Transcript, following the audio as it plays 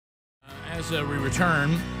as we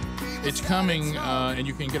return. It's coming, and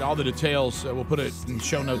you can get all the details. We'll put it in the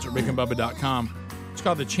show notes at rickandbubba.com. It's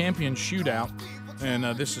called the Champion Shootout, and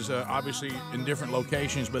this is obviously in different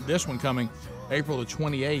locations, but this one coming April the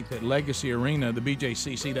 28th at Legacy Arena, the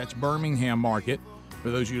BJCC. That's Birmingham Market. For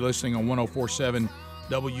those of you listening on 104.7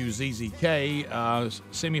 WZZK,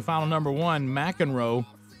 semifinal number 1, McEnroe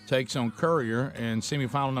takes on Courier, and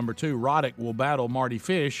semifinal number 2, Roddick will battle Mardy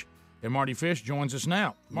Fish, and Mardy Fish joins us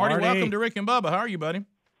now. Marty, welcome to Rick and Bubba. How are you, buddy?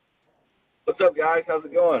 What's up, guys? How's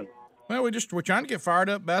it going? Well, we're trying to get fired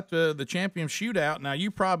up about the champion shootout. Now, you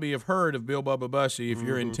probably have heard of Bill Bubba Bussey if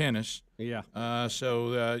you're in tennis. Yeah.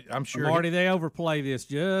 So I'm sure. Marty, they overplay this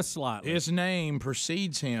just slightly. His name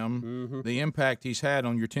precedes him, the impact he's had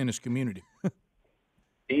on your tennis community.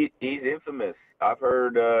 He's infamous. I've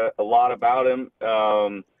heard a lot about him.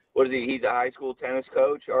 What is he? He's a high school tennis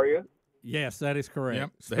coach, are you? Yes, that is correct.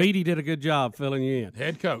 Yep. Speedy did a good job filling you in.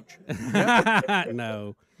 Head coach.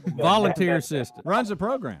 No. Volunteer assistant. Runs the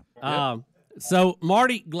program. So,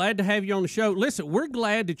 Marty, glad to have you on the show. Listen, we're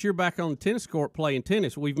glad that you're back on the tennis court playing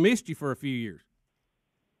tennis. We've missed you for a few years.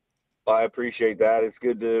 I appreciate that. It's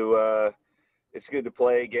good to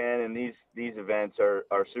play again, and these events are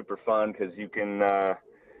super fun because you can.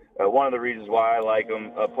 One of the reasons why I like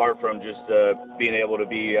them, apart from just being able to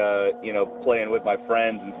be, playing with my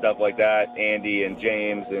friends and stuff like that, Andy and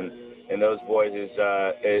James and those boys,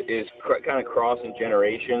 is kind of crossing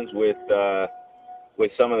generations with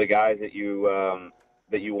some of the guys that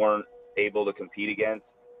you weren't able to compete against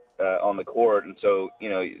on the court. And so,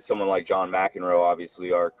 someone like John McEnroe,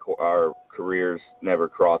 obviously our careers never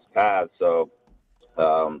crossed paths. So,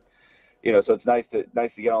 so it's nice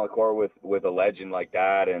to get on the court with a legend like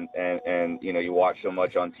that, and you watch so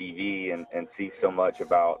much on TV and see so much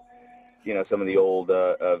about some of the old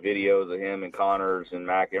videos of him and Connors and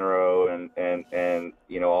McEnroe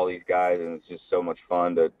and all these guys, and it's just so much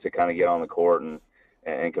fun to kind of get on the court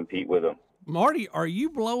and compete with them. Marty, are you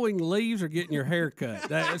blowing leaves or getting your hair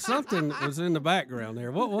cut? Something was in the background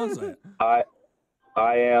there. What was that? I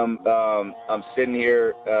am. I'm sitting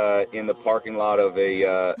here in the parking lot of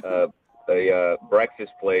a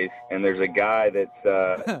breakfast place, and there's a guy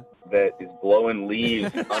that is blowing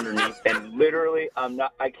leaves underneath, and literally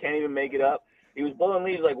I can't even make it up. He was blowing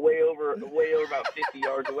leaves like way over about 50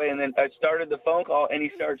 yards away, and then I started the phone call, and he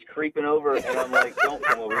starts creeping over, and I'm like, don't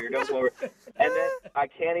come over here, don't come over. And then I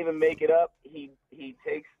can't even make it up. He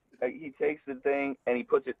takes the thing and he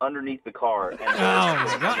puts it underneath the car. And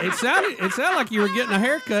God. It sounded like you were getting a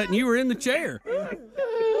haircut and you were in the chair.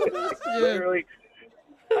 Literally,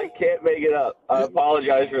 I can't make it up. I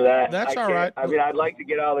apologize for that. That's all right. I mean, I'd like to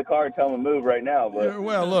get out of the car and tell him to move right now. But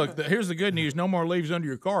well, look, here's the good news. No more leaves under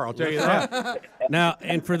your car, I'll tell you that. Now,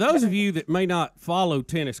 and for those of you that may not follow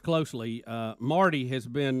tennis closely, Marty has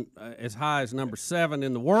been as high as number 7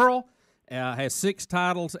 in the world, has 6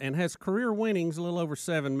 titles, and has career winnings a little over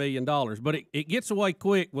 $7 million. But it gets away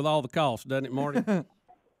quick with all the costs, doesn't it, Marty?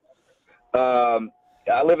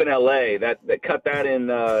 I live in L.A. That cut that in,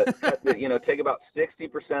 take about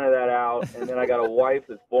 60% of that out, and then I got a wife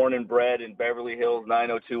that's born and bred in Beverly Hills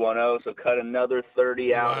 90210, so cut another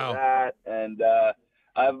 30 out of that, and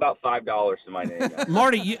I have about $5 to my name now.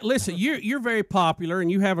 Marty, listen, you're very popular, and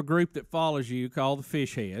you have a group that follows you called the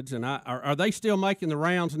Fish Heads, and are they still making the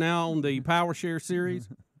rounds now on the Power Share series?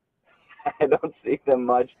 I don't see them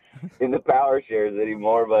much in the Power Shares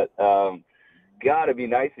anymore, but God, it'd be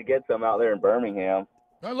nice to get some out there in Birmingham.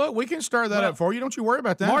 Well, look, we can start that up for you. Don't you worry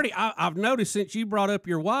about that. Marty, I've noticed since you brought up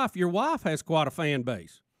your wife has quite a fan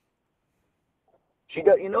base. She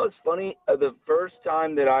does. It's funny. The first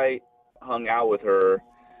time that I hung out with her,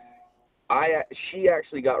 she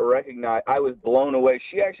actually got recognized. I was blown away.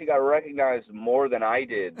 She actually got recognized more than I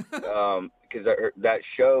did because that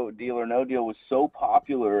show, Deal or No Deal, was so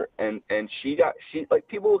popular, and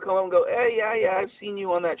people would come up and go, "Hey, yeah, I've seen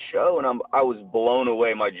you on that show," and I was blown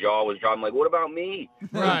away. My jaw was dropping. Like, what about me?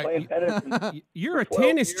 Right. You're a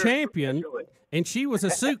tennis champion, and she was a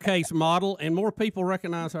suitcase model, and more people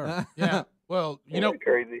recognize her. Yeah. Well,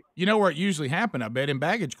 crazy. You know where it usually happened, I bet, in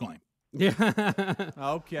baggage claim. Yeah.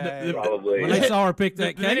 Okay. Probably. When they saw her pick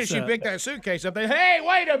that case she up. picked that suitcase up, hey,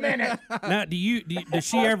 wait a minute. Now, does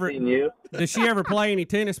she ever play any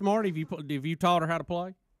tennis, Marty? Have you taught her how to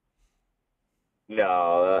play?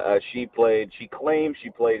 No, she played. She claimed she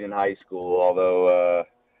played in high school, although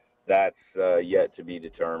that's yet to be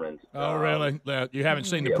determined. Oh, really? You haven't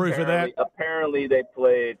seen the proof of that? Apparently they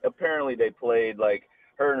played like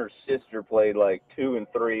her and her sister played like 2 and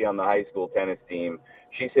 3 on the high school tennis team.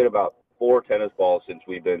 She's hit about 4 tennis balls since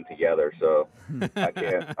we've been together, so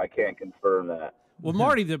I can't confirm that. Well,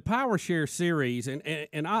 Marty, the Power Share Series,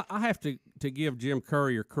 and I have to give Jim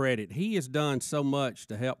Courier credit. He has done so much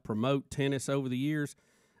to help promote tennis over the years.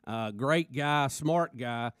 Great guy, smart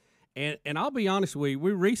guy. And I'll be honest with you,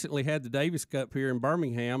 we recently had the Davis Cup here in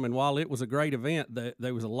Birmingham, and while it was a great event,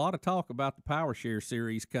 there was a lot of talk about the Power Share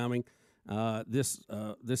Series coming this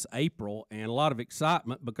April, and a lot of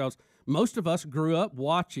excitement because most of us grew up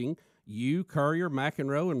watching you, Courier,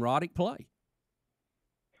 McEnroe, and Roddick play.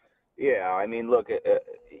 Yeah, I mean, look,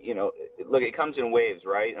 it comes in waves,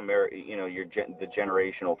 right? The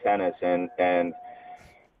generational tennis, and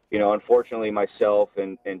unfortunately, myself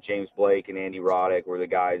and James Blake and Andy Roddick were the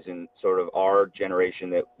guys in sort of our generation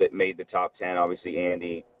that made the top 10. Obviously,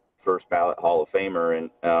 Andy, first ballot Hall of Famer, and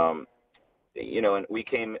and we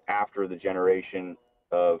came after the generation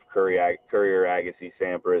of Courier, Agassi,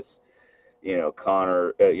 Sampras,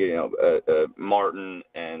 Connor, Martin,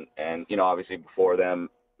 and obviously before them,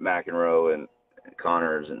 McEnroe and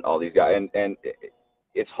Connors and all these guys, and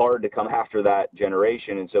it's hard to come after that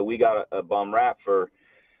generation, and so we got a bum rap for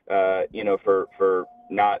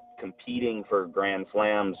not competing for Grand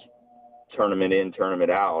Slams, tournament in, tournament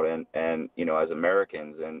out, and as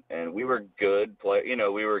Americans, and we were good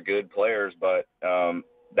players, but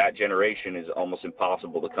that generation is almost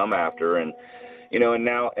impossible to come after, and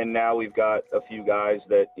now we've got a few guys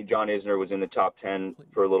that John Isner was in the top 10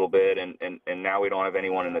 for a little bit, and now we don't have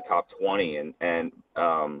anyone in the top 20, and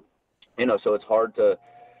so it's hard to,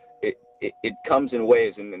 it comes in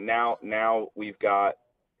waves, and now we've got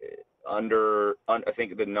I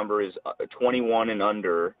think the number is 21 and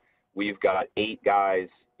under. We've got 8 guys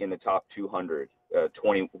in the top 200,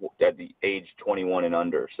 20 at the age 21 and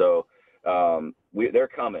under. So they're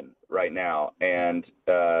coming right now, and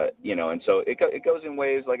and so it goes in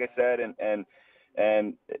waves, like I said,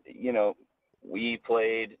 and we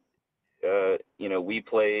played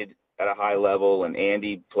at a high level, and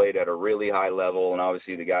Andy played at a really high level, and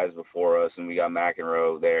obviously the guys before us, and we got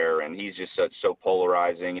McEnroe there, and he's just so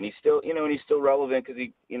polarizing, and he's still relevant because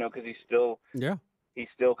he still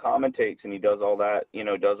commentates, and he does all that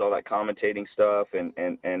commentating stuff, and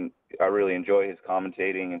I really enjoy his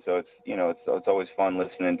commentating, and so it's always fun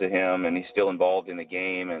listening to him, and he's still involved in the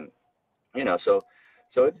game, and so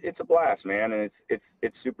it's a blast, man, and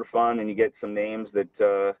it's super fun, and you get some names that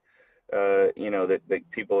that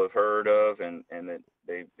people have heard of, and that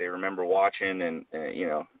they remember watching, and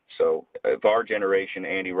so of our generation,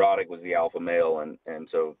 Andy Roddick was the alpha male, and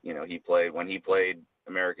so when he played,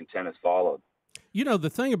 American tennis followed. The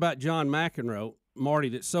thing about John McEnroe, Marty,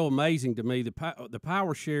 that's so amazing to me, the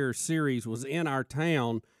Power Share Series was in our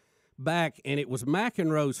town back, and it was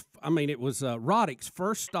Roddick's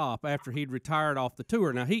first stop after he'd retired off the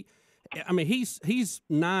tour. Now, he's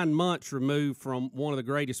 9 months removed from one of the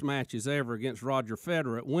greatest matches ever against Roger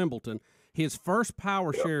Federer at Wimbledon. His first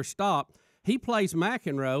Power Share stop, he plays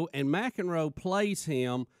McEnroe, and McEnroe plays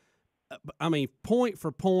him. Point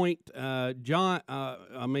for point, Andy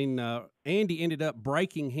ended up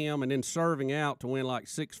breaking him and then serving out to win like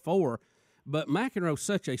 6-4. But McEnroe's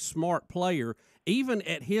such a smart player. Even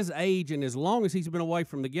at his age and as long as he's been away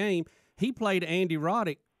from the game, he played Andy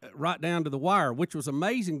Roddick right down to the wire, which was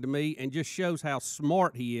amazing to me and just shows how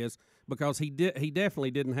smart he is, because he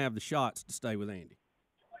definitely didn't have the shots to stay with Andy.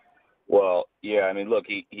 Well, yeah, look,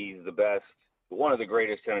 he's the best, one of the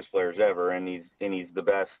greatest tennis players ever, and he's the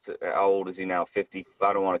best. How old is he now? 50.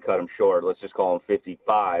 I don't want to cut him short. Let's just call him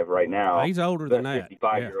 55 right now. He's older than that.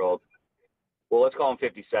 55-year-old. Well, let's call him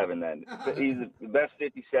 57 then. He's the best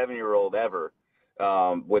 57-year-old ever,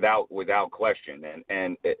 without question.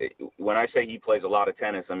 And when I say he plays a lot of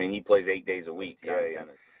tennis, he plays 8 days a week.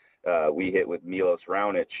 We hit with Milos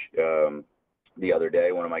Raonic the other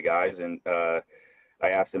day, one of my guys, and I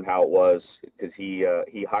asked him how it was, because he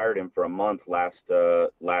hired him for a month last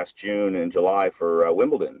June and July for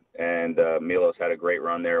Wimbledon, and Milos had a great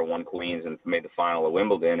run there, won Queens, and made the final of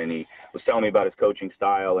Wimbledon. And he was telling me about his coaching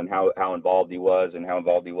style and how involved he was, and how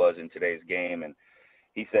involved he was in today's game. And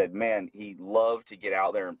he said, man, he loved to get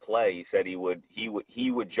out there and play. He said he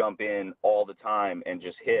would jump in all the time and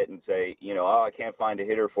just hit and say, oh, I can't find a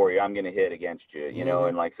hitter for you, I'm going to hit against you,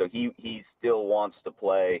 and so he still wants to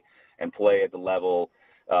play and play at the level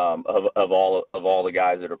of all the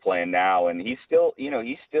guys that are playing now. And he's still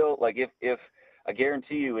like, if I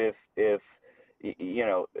guarantee you, if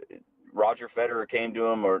Roger Federer came to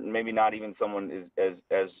him, or maybe not even someone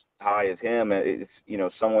as high as him, it's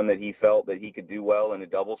someone that he felt that he could do well in a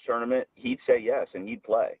doubles tournament, he'd say yes, and he'd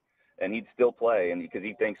play, and he'd still play, and because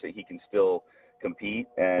he thinks that he can still compete,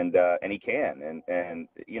 and he can, and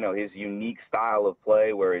his unique style of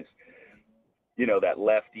play, where it's that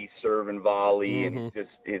lefty serve and volley, and he's just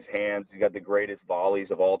his hands. He's got the greatest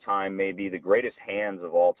volleys of all time, maybe the greatest hands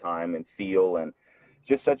of all time, and feel, and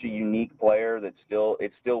just such a unique player that still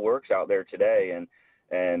works out there today. And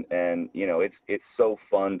it's so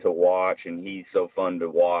fun to watch, and he's so fun to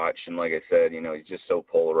watch. And like I said, he's just so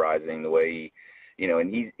polarizing the way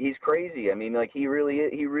and he's crazy. I mean, like he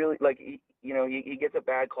gets a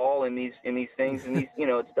bad call in these things, and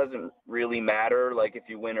it doesn't really matter like if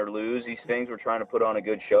you win or lose these things. We're trying to put on a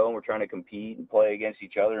good show, and we're trying to compete and play against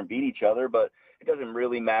each other and beat each other, but it doesn't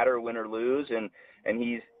really matter win or lose. And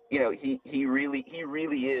he's he really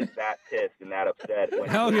is that pissed and that upset when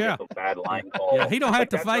he gets a bad line call. Yeah, he don't have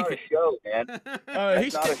to fake it. That's not a show, man.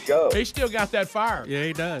 That's not a show. He still got that fire. Yeah,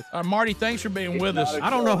 he does. Marty, thanks for being with us. I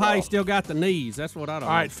don't know how he still got the knees. That's what I don't know.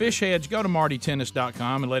 All right, Fishheads, go to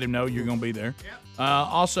martytennis.com and let him know you're going to be there.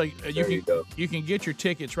 Also, you can get your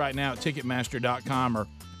tickets right now at Ticketmaster.com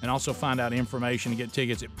and also find out information and get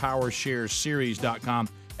tickets at PowersSharesSeries.com.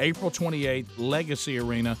 April 28th, Legacy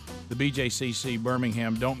Arena, the BJCC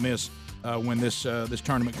Birmingham. Don't miss when this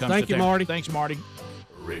tournament comes to town. Thank you, Marty. Thanks, Marty.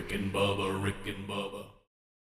 Rick and Bubba, Rick and Bubba.